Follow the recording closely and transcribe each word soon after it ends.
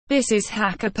This is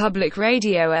Hacker Public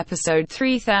Radio episode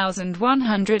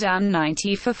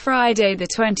 3190 for Friday the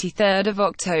 23rd of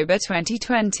October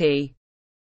 2020.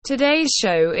 Today's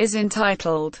show is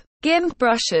entitled GIMP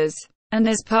Brushes, and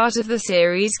is part of the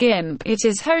series GIMP. It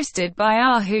is hosted by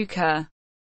Ahuka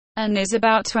and is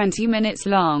about 20 minutes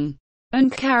long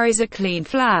and carries a clean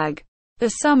flag. The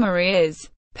summary is: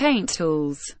 paint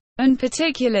tools, and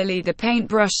particularly the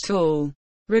paintbrush tool,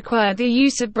 require the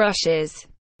use of brushes.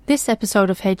 This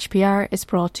episode of HPR is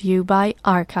brought to you by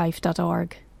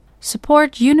archive.org.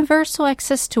 Support universal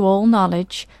access to all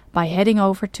knowledge by heading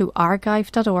over to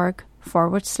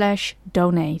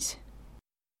archive.org/donate.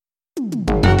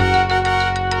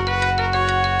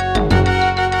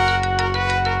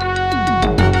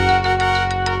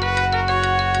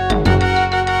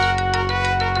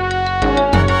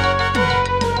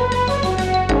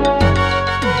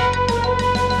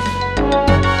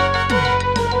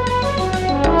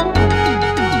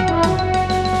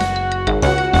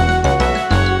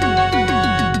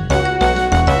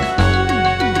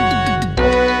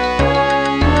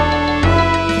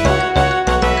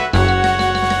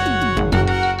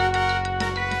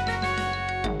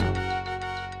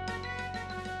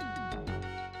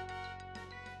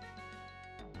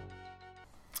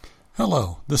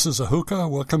 Hello, this is Ahuka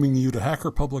welcoming you to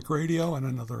Hacker Public Radio and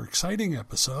another exciting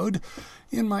episode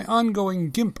in my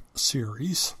ongoing GIMP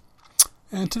series.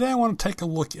 And today I want to take a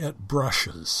look at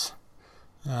brushes.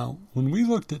 Now, when we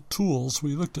looked at tools,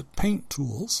 we looked at paint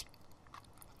tools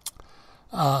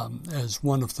as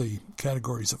one of the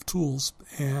categories of tools.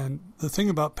 And the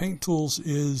thing about paint tools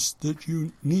is that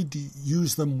you need to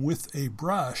use them with a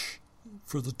brush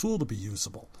for the tool to be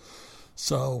usable.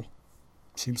 So,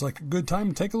 seems like a good time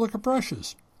to take a look at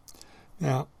brushes.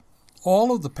 Now,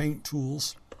 all of the paint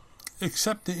tools,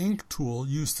 except the ink tool,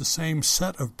 use the same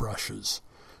set of brushes,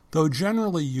 though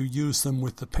generally you use them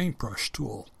with the paintbrush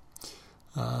tool.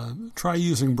 Try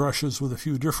using brushes with a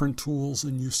few different tools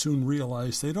and you soon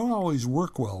realize they don't always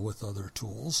work well with other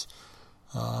tools.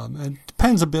 And it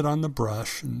depends a bit on the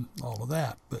brush and all of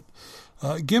that. But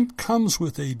GIMP comes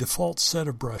with a default set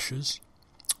of brushes.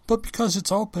 But because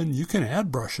it's open, you can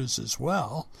add brushes as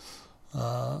well.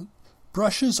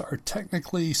 Brushes are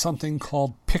technically something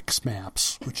called pix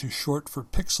maps, which is short for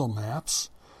pixel maps.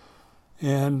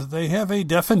 And they have a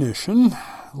definition,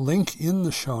 link in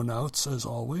the show notes as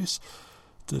always,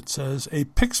 that says a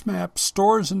pix map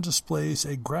stores and displays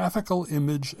a graphical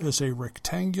image as a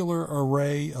rectangular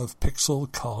array of pixel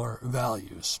color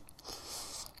values.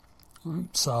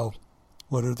 So,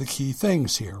 what are the key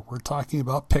things here? We're talking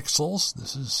about pixels.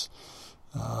 This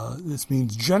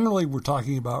means generally we're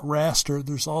talking about raster.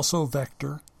 There's also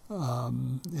vector,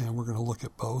 and we're going to look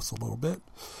at both a little bit.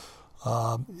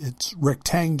 It's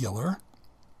rectangular,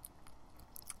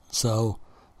 so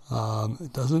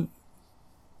it doesn't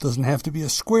have to be a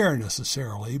square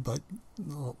necessarily, but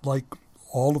like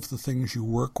all of the things you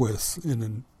work with in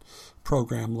a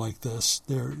program like this,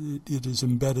 it is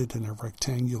embedded in a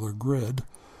rectangular grid.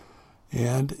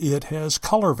 And it has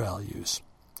color values.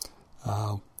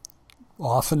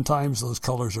 Oftentimes those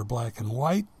colors are black and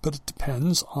white, but it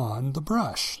depends on the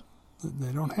brush.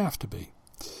 They don't have to be.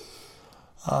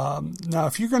 Now,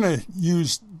 if you're going to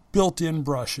use built-in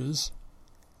brushes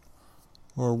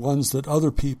or ones that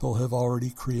other people have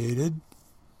already created,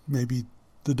 maybe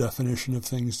the definition of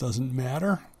things doesn't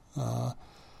matter.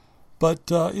 But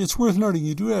it's worth noting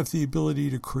you do have the ability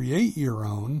to create your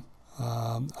own.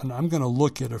 And I'm going to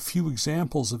look at a few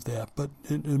examples of that, but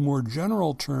in more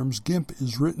general terms, GIMP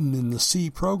is written in the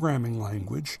C programming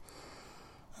language,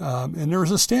 and there's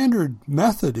a standard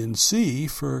method in C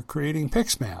for creating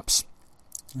pix maps.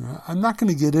 I'm not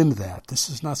going to get into that. This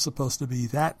is not supposed to be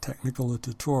that technical a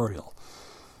tutorial.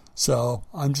 So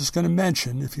I'm just going to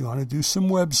mention, if you want to do some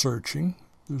web searching,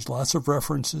 there's lots of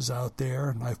references out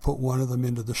there, and I've put one of them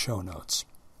into the show notes.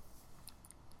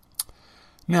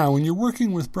 Now, when you're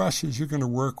working with brushes, you're going to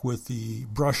work with the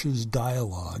brushes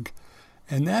dialog,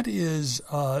 and that is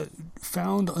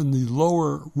found on the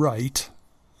lower right,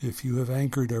 if you have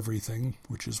anchored everything,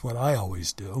 which is what I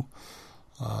always do.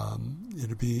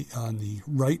 It'll be on the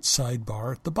right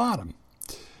sidebar at the bottom.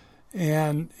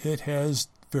 And it has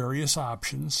various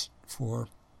options for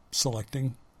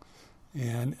selecting.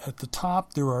 And at the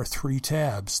top, there are 3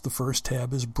 tabs. The first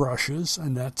tab is brushes,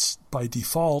 and that's by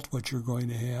default what you're going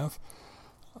to have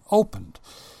opened.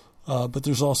 But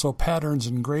there's also patterns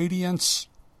and gradients.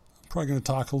 I'm probably going to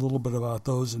talk a little bit about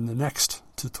those in the next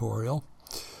tutorial.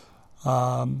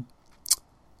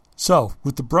 So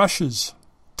with the brushes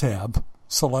tab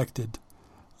selected,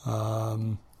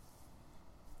 that's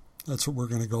what we're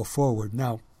going to go forward.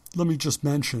 Now, let me just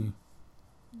mention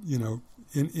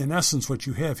in essence, what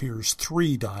you have here is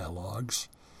 3 dialogues.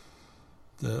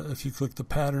 If you click the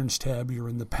Patterns tab, you're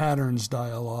in the Patterns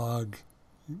dialog.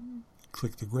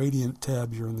 Click the Gradient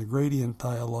tab, you're in the Gradient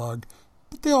dialog.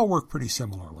 But they all work pretty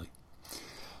similarly.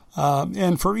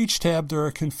 And for each tab, there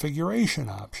are configuration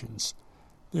options.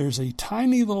 There's a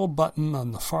tiny little button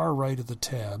on the far right of the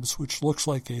tabs, which looks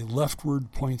like a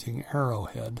leftward pointing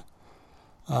arrowhead.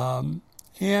 And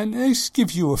this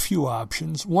gives you a few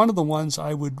options. One of the ones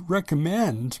I would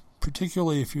recommend,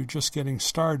 particularly if you're just getting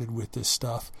started with this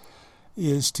stuff,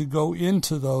 is to go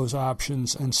into those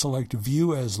options and select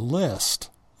View as List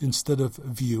instead of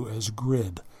View as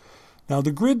Grid. Now,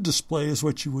 the grid display is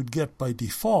what you would get by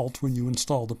default when you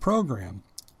install the program.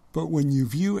 But when you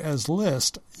view as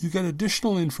list, you get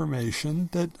additional information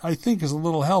that I think is a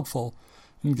little helpful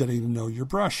in getting to know your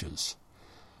brushes.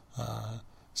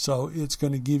 So it's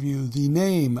going to give you the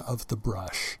name of the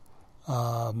brush.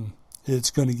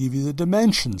 It's going to give you the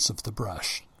dimensions of the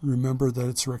brush. Remember that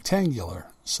it's rectangular.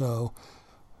 So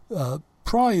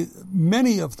probably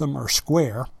many of them are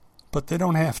square, but they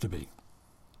don't have to be.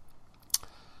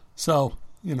 So,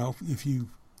 if you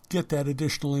get that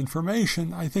additional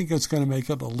information, I think it's going to make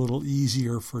it a little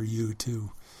easier for you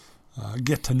to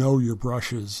get to know your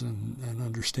brushes and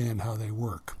understand how they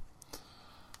work.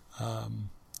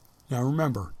 Now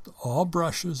remember, all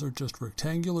brushes are just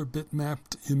rectangular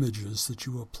bitmapped images that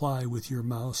you apply with your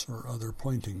mouse or other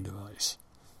pointing device.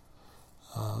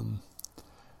 Now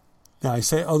I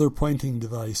say other pointing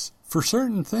device. For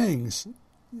certain things,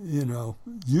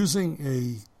 using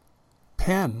a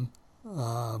pen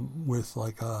with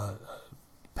like a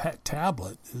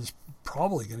tablet is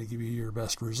probably going to give you your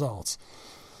best results.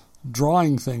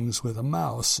 Drawing things with a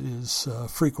mouse is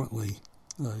frequently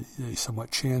a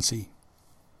somewhat chancy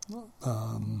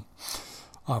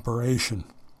operation.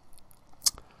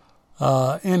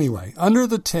 Anyway, under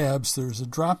the tabs there's a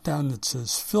drop-down that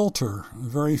says Filter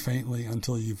very faintly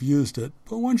until you've used it,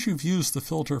 but once you've used the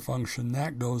filter function,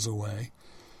 that goes away,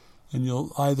 and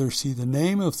you'll either see the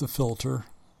name of the filter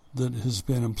that has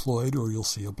been employed or you'll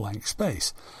see a blank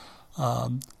space.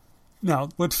 Now,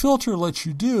 what Filter lets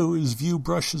you do is view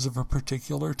brushes of a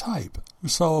particular type.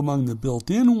 So among the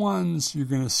built-in ones, you're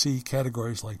going to see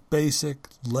categories like Basic,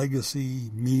 Legacy,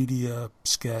 Media,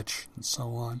 Sketch, and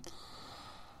so on.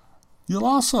 You'll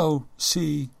also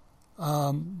see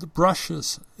the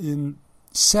brushes in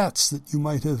sets that you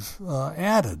might have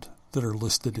added that are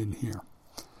listed in here.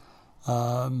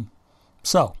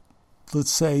 So,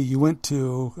 let's say you went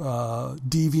to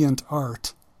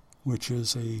DeviantArt, which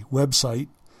is a website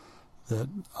that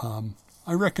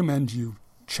I recommend you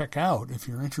check out if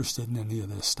you're interested in any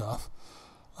of this stuff.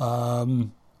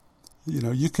 You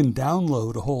can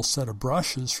download a whole set of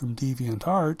brushes from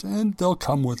DeviantArt, and they'll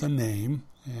come with a name,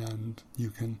 and you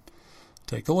can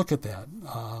take a look at that.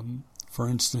 For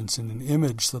instance, in an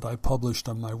image that I published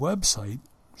on my website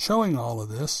showing all of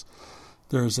this,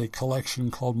 there's a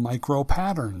collection called Micro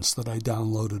Patterns that I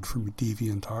downloaded from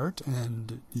DeviantArt,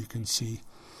 and you can see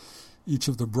each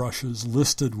of the brushes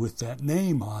listed with that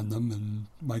name on them, and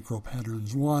Micro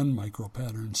Patterns 1, Micro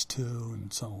Patterns 2,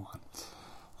 and so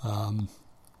on.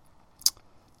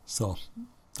 So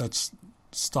that's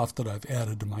stuff that I've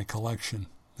added to my collection.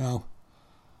 Now,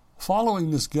 following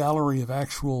this gallery of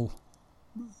actual,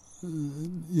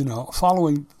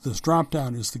 following this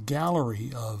drop-down is the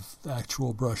gallery of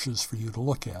actual brushes for you to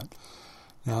look at.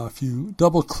 Now, if you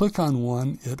double-click on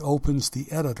one, it opens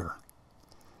the editor.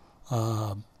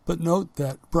 But note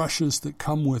that brushes that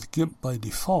come with GIMP by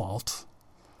default,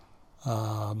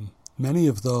 many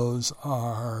of those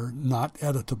are not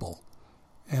editable.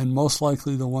 And most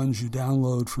likely the ones you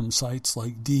download from sites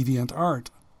like DeviantArt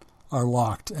are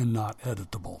locked and not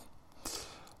editable.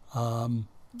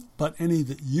 But any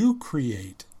that you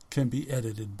create can be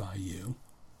edited by you.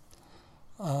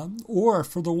 Or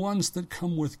for the ones that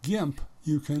come with GIMP,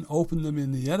 you can open them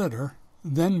in the editor,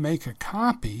 then make a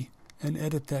copy and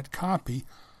edit that copy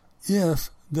if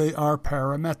they are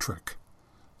parametric.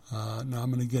 Now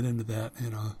I'm going to get into that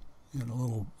in a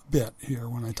little bit here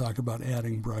when I talk about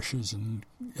adding brushes and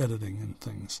editing and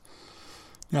things.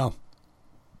 Now,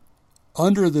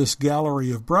 under this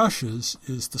gallery of brushes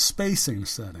is the spacing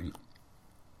setting.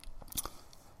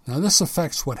 Now this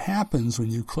affects what happens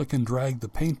when you click and drag the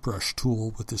paintbrush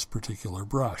tool with this particular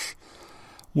brush.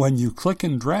 When you click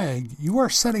and drag, you are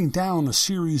setting down a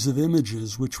series of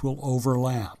images which will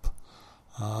overlap.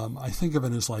 I think of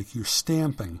it as like you're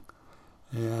stamping,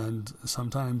 and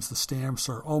sometimes the stamps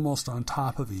are almost on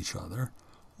top of each other,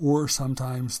 or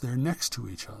sometimes they're next to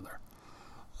each other.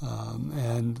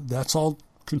 And that's all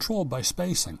controlled by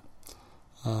spacing.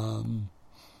 And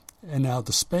now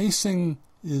the spacing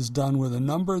is done with a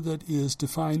number that is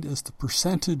defined as the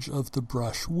percentage of the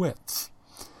brush width.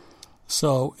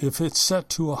 So if it's set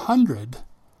to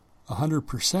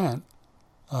 100%,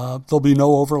 there'll be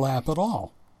no overlap at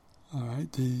all. All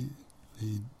right, the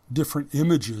different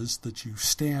images that you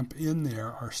stamp in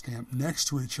there are stamped next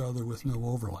to each other with no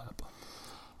overlap.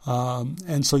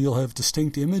 And so you'll have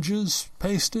distinct images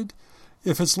pasted.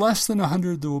 If it's less than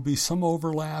 100, there will be some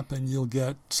overlap, and you'll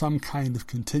get some kind of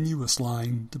continuous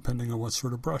line depending on what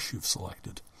sort of brush you've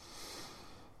selected.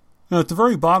 Now, at the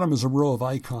very bottom is a row of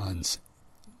icons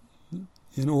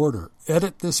in order.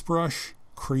 Edit this brush,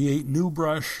 create new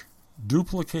brush,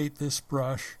 duplicate this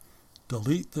brush,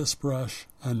 delete this brush,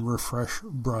 and refresh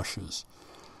brushes.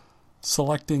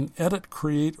 Selecting Edit,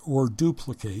 Create, or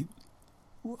Duplicate,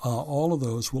 all of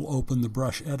those will open the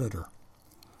brush editor.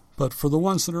 But for the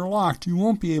ones that are locked, you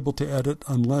won't be able to edit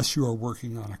unless you are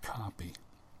working on a copy.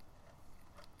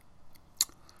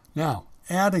 Now,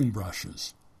 adding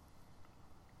brushes.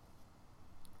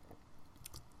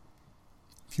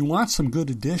 If you want some good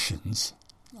additions,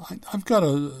 I've got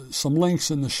some links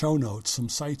in the show notes, some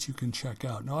sites you can check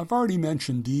out. Now, I've already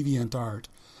mentioned DeviantArt,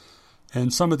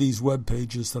 and some of these web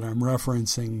pages that I'm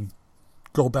referencing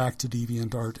go back to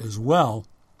DeviantArt as well.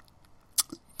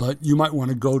 But you might want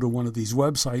to go to one of these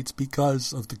websites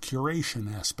because of the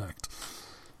curation aspect.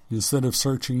 Instead of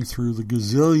searching through the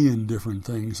gazillion different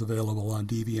things available on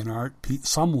DeviantArt,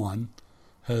 someone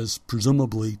has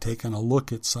presumably taken a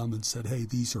look at some and said, hey,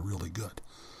 these are really good.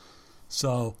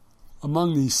 So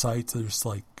among these sites, there's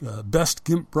like best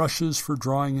GIMP brushes for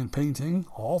drawing and painting,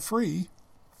 all free.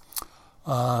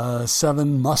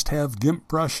 7 must-have GIMP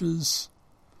brushes.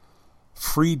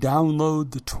 Free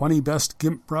download the 20 best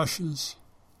GIMP brushes.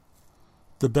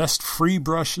 The best free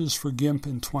brushes for GIMP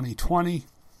in 2020.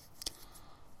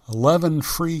 11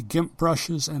 free GIMP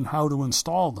brushes and how to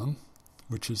install them,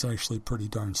 which is actually pretty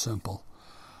darn simple.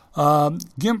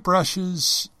 GIMP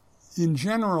brushes in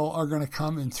general are going to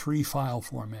come in 3 file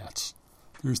formats.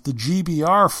 There's the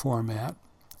GBR format.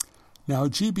 Now,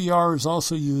 GBR is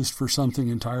also used for something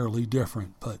entirely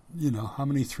different, but, how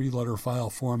many 3-letter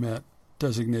file format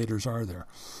designators are there?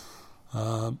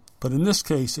 But in this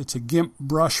case, it's a GIMP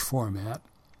brush format,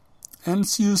 and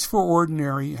it's used for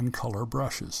ordinary and color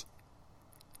brushes.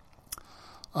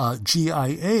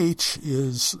 GIH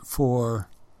is for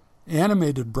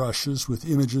animated brushes with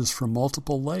images from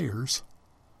multiple layers.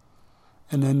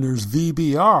 And then there's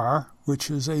VBR,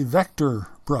 which is a vector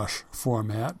brush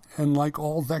format, and like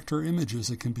all vector images,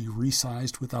 it can be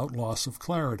resized without loss of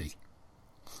clarity.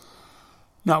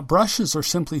 Now, brushes are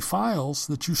simply files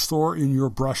that you store in your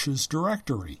brushes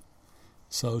directory.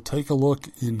 So take a look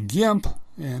in GIMP,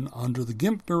 and under the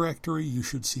GIMP directory, you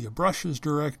should see a brushes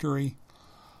directory.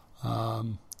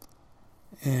 And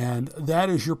that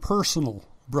is your personal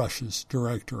brushes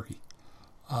directory.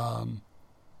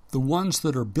 The ones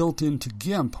that are built into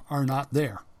GIMP are not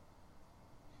there.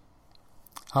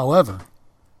 However,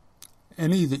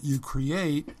 any that you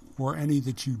create or any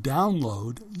that you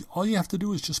download, all you have to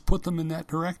do is just put them in that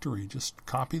directory. Just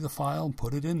copy the file and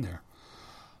put it in there.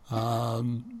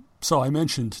 So I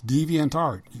mentioned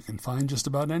DeviantArt. You can find just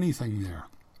about anything there.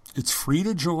 It's free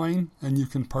to join, and you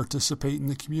can participate in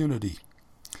the community.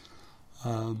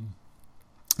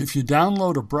 If you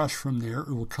download a brush from there,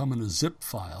 it will come in a zip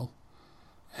file,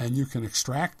 and you can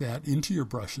extract that into your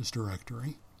brushes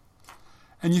directory.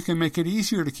 And you can make it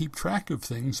easier to keep track of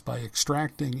things by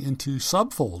extracting into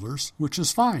subfolders, which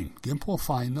is fine. GIMP will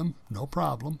find them, no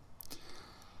problem.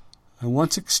 And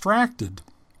once extracted,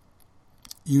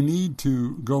 you need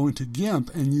to go into GIMP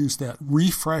and use that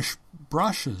refresh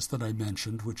brushes that I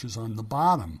mentioned, which is on the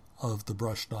bottom of the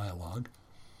brush dialog.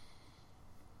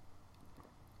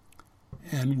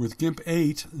 And with GIMP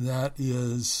 8, that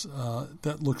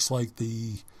looks like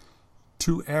the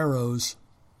 2 arrows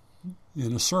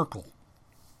in a circle.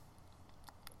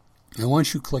 And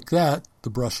once you click that, the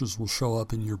brushes will show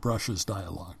up in your brushes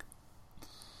dialog.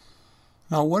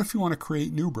 Now, what if you want to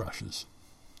create new brushes?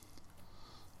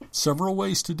 Several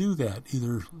ways to do that,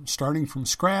 either starting from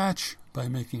scratch by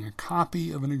making a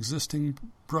copy of an existing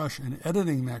brush and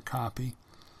editing that copy,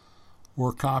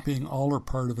 or copying all or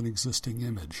part of an existing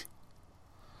image.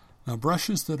 Now,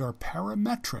 brushes that are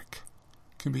parametric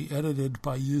can be edited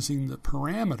by using the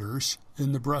parameters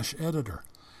in the brush editor.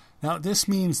 Now, this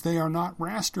means they are not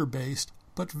raster-based,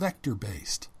 but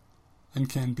vector-based, and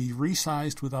can be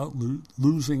resized without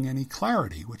losing any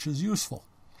clarity, which is useful.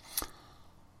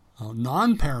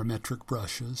 Non-parametric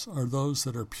brushes are those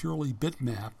that are purely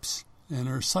bitmaps, and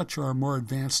as such are a more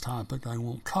advanced topic I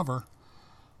won't cover.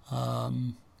 Although,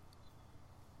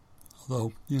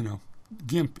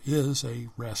 GIMP is a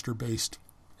raster-based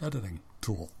editing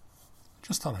tool.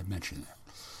 Just thought I'd mention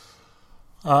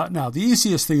that. Now, the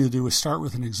easiest thing to do is start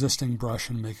with an existing brush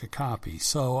and make a copy.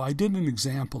 So I did an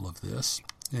example of this,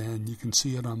 and you can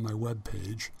see it on my web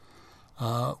page,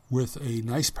 with a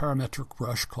nice parametric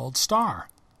brush called Star.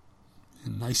 A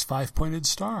nice 5-pointed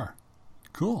star.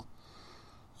 Cool.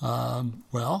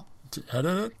 Well, to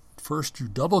edit it, first you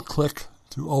double-click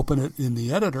to open it in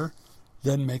the editor,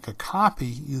 then make a copy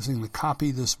using the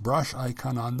Copy This Brush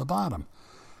icon on the bottom.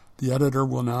 The editor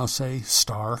will now say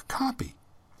Star Copy.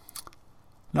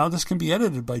 Now this can be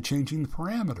edited by changing the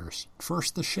parameters.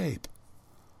 First, the shape.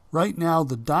 Right now,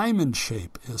 the diamond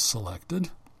shape is selected.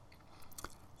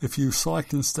 If you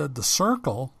select instead the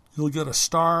circle, you'll get a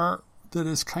star that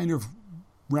is kind of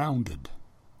rounded.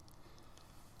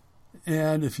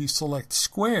 And if you select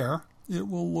square, it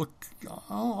will look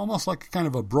almost like kind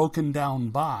of a broken down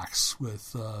box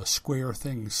with square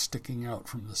things sticking out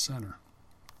from the center.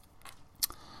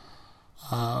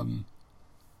 Now,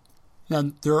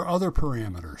 there are other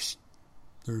parameters.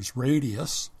 There's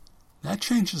radius. That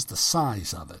changes the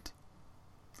size of it.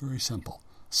 Very simple.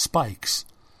 Spikes.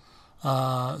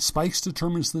 Spikes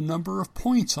determines the number of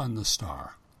points on the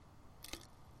star.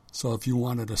 So if you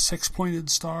wanted a 6-pointed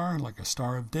star, like a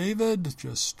Star of David,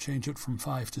 just change it from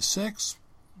 5 to 6.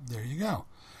 There you go.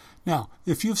 Now,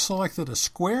 if you've selected a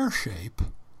square shape,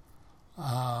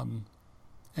 and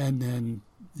then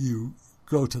you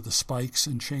go to the spikes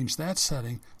and change that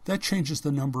setting, that changes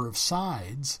the number of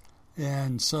sides,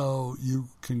 and so you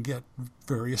can get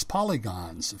various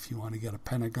polygons if you want to get a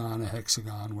pentagon, a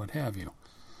hexagon, what have you,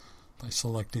 by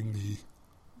selecting the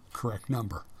correct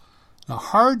number. Now,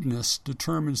 hardness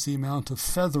determines the amount of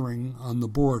feathering on the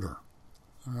border.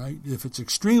 All right? If it's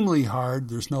extremely hard,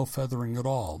 there's no feathering at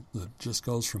all. It just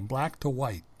goes from black to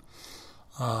white.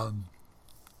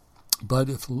 But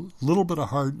if a little bit of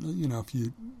if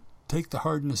you take the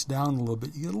hardness down a little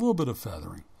bit, you get a little bit of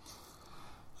feathering.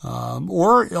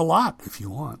 Or a lot if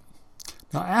you want.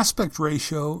 Now, aspect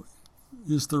ratio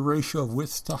is the ratio of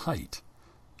width to height.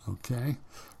 Okay?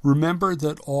 Remember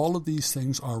that all of these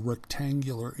things are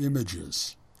rectangular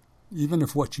images. Even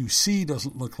if what you see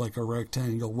doesn't look like a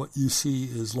rectangle, what you see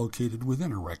is located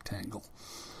within a rectangle.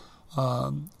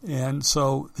 And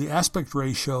so the aspect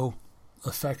ratio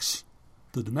affects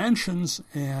the dimensions,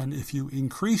 and if you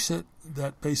increase it,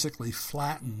 that basically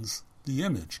flattens the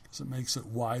image because it makes it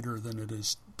wider than it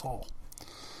is tall.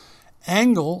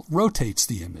 Angle rotates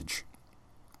the image.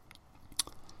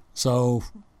 So,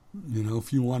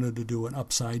 if you wanted to do an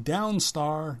upside-down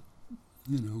star,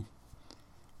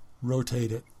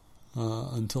 rotate it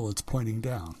until it's pointing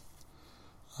down.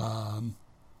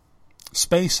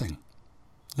 Spacing.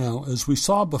 Now, as we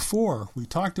saw before, we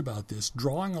talked about this,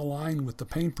 drawing a line with the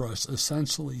paintbrush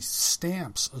essentially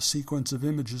stamps a sequence of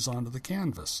images onto the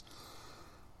canvas.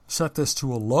 Set this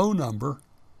to a low number,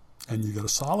 and you get a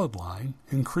solid line.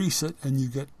 Increase it, and you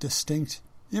get distinct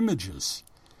images.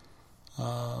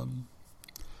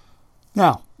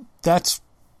 Now, that's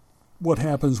what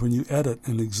happens when you edit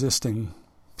an existing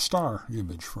star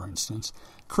image, for instance.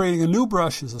 Creating a new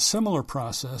brush is a similar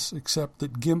process, except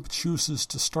that GIMP chooses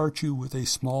to start you with a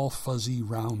small, fuzzy,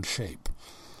 round shape.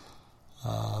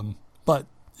 But,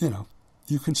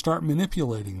 you can start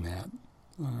manipulating that.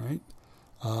 All right.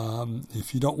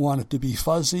 If you don't want it to be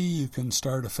fuzzy, you can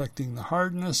start affecting the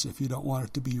hardness. If you don't want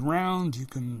it to be round, you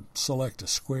can select a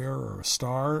square or a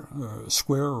star, or a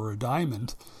square or a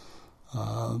diamond,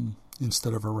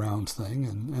 instead of a round thing,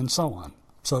 and so on.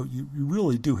 So you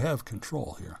really do have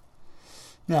control here.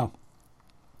 Now,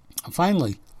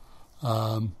 finally,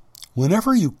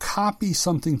 whenever you copy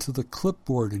something to the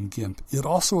clipboard in GIMP, it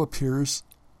also appears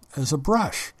as a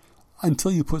brush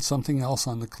until you put something else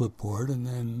on the clipboard, and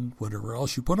then whatever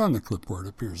else you put on the clipboard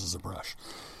appears as a brush.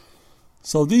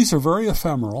 So these are very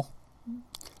ephemeral.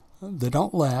 They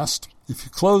don't last. If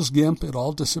you close GIMP, it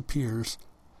all disappears.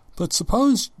 But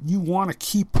suppose you want to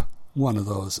keep one of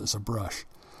those as a brush.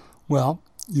 Well,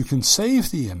 you can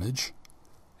save the image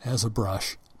as a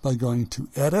brush by going to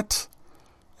Edit,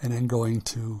 and then going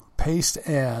to Paste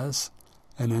As,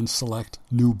 and then select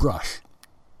New Brush.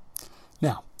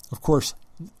 Now, of course,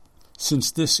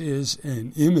 since this is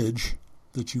an image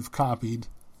that you've copied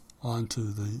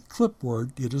onto the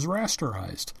clipboard, it is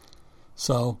rasterized.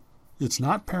 So it's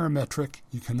not parametric.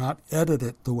 You cannot edit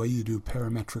it the way you do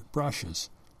parametric brushes.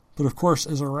 But of course,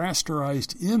 as a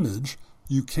rasterized image,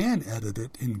 you can edit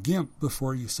it in GIMP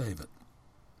before you save it.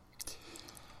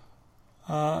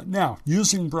 Now,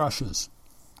 using brushes.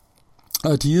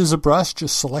 To use a brush,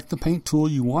 just select the paint tool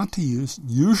you want to use,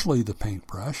 usually the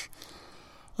paintbrush.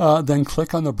 Then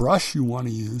click on the brush you want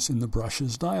to use in the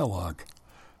Brushes dialog.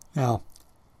 Now,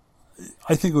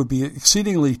 I think it would be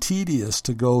exceedingly tedious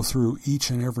to go through each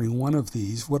and every one of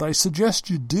these. What I suggest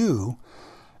you do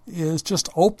is just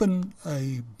open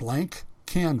a blank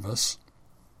canvas,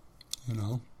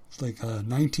 it's like a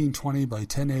 1920 by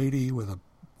 1080 with a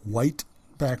white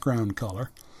background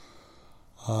color,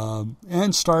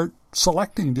 and start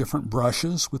selecting different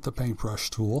brushes with the paintbrush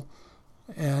tool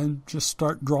and just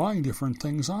start drawing different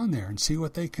things on there and see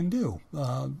what they can do.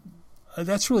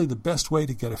 That's really the best way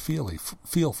to get a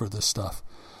feel for this stuff.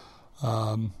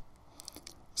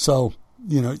 So,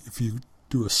 if you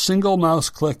do a single mouse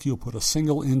click, you'll put a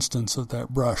single instance of that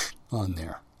brush on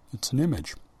there. It's an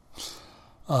image.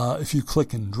 If you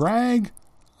click and drag,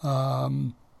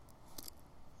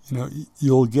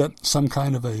 you'll get some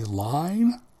kind of a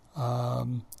line,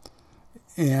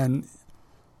 and,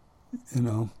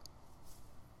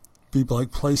 be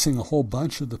like placing a whole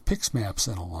bunch of the pix maps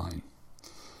in a line.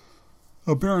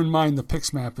 Now, bear in mind the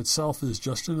pix map itself is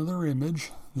just another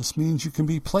image. This means you can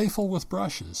be playful with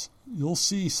brushes. You'll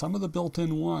see some of the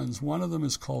built-in ones. One of them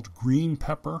is called green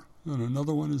pepper, and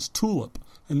another one is tulip.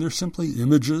 And they're simply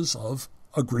images of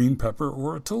a green pepper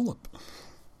or a tulip,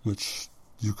 which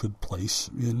you could place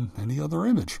in any other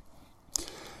image.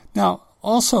 Now,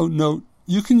 also note,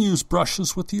 you can use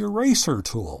brushes with the eraser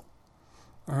tool.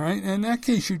 All right, in that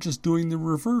case, you're just doing the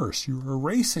reverse. You're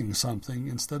erasing something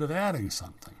instead of adding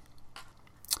something.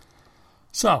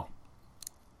 So,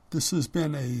 this has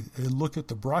been a look at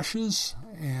the brushes,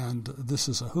 and this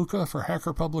is a hookah for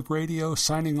Hacker Public Radio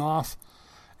signing off,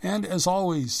 and as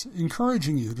always,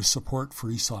 encouraging you to support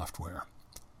free software.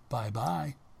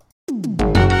 Bye-bye.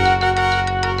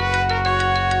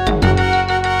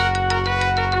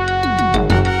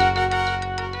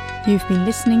 You've been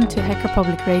listening to Hacker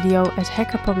Public Radio at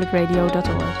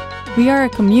hackerpublicradio.org. We are a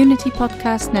community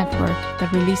podcast network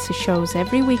that releases shows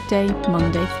every weekday,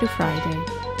 Monday through Friday.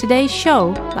 Today's show,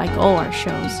 like all our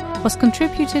shows, was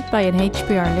contributed by an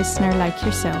HPR listener like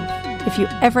yourself. If you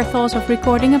ever thought of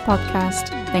recording a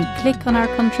podcast, then click on our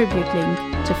contribute link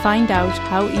to find out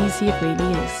how easy it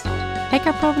really is.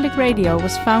 Hacker Public Radio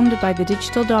was founded by the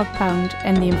Digital Dog Pound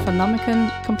and the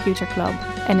Infonomicon Computer Club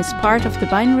and is part of the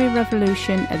binary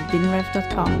revolution at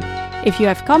binrev.com. If you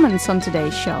have comments on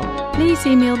today's show, please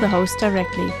email the host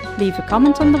directly, leave a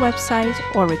comment on the website,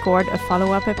 or record a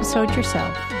follow-up episode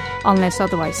yourself. Unless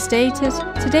otherwise stated,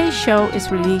 today's show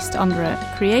is released under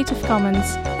a Creative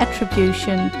Commons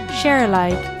Attribution Share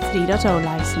Alike 3.0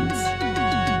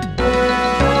 license.